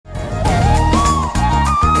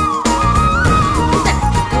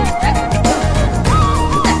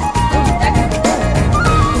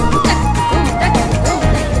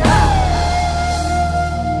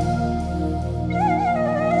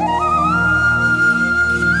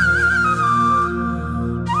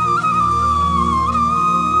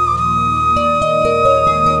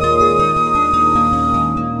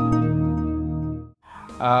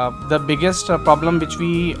the biggest problem which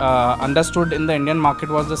we understood in the Indian market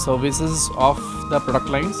was the services of the product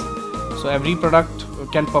lines. So every product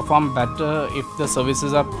can perform better if the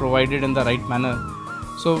services are provided in the right manner.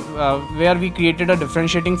 So where we created a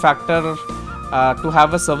differentiating factor to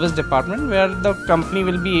have a service department where the company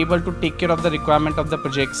will be able to take care of the requirement of the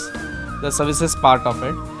projects, the services part of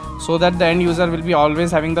it, so that the end user will be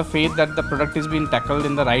always having the faith that the product is being tackled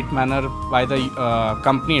in the right manner by the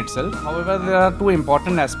company itself. However, there are two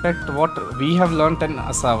important aspects. What we have learnt in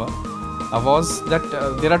Asawa was that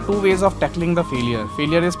there are two ways of tackling the failure.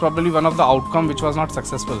 Failure is probably one of the outcome which was not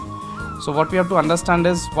successful. So what we have to understand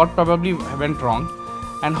is what probably went wrong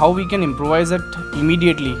and how we can improvise it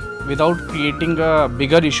immediately without creating a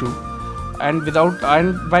bigger issue, and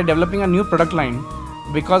by developing a new product line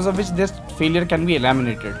because of which this failure can be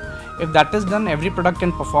eliminated. If that is done, every product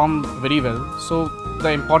can perform very well. So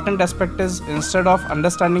the important aspect is, instead of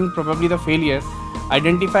understanding probably the failure,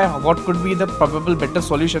 identify what could be the probable better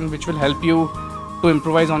solution which will help you to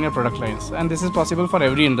improvise on your product lines. And this is possible for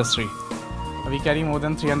every industry. We carry more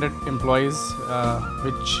than 300 employees,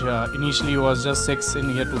 which initially was just 6 in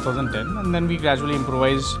year 2010, and then we gradually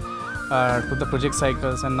improvised to the project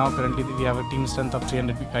cycles, and now currently we have a team strength of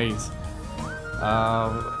 300 guys.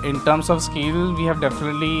 In terms of scale, we have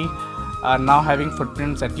definitely now having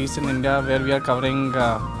footprints, at least in India, where we are covering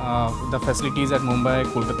the facilities at Mumbai,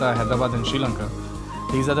 Kolkata, Hyderabad and Sri Lanka.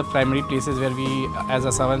 These are the primary places where we as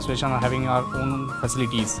Asawa Installation are having our own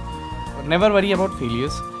facilities. Never worry about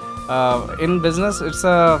failures. In business, it's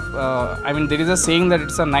there is a saying that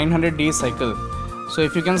it's a 900 days cycle. So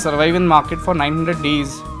if you can survive in market for 900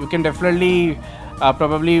 days, you can definitely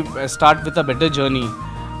probably start with a better journey.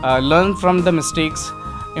 Learn from the mistakes,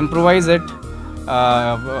 improvise it,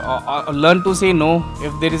 learn to say no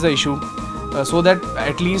if there is an issue, so that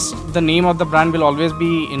at least the name of the brand will always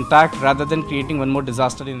be intact rather than creating one more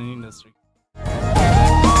disaster in any industry.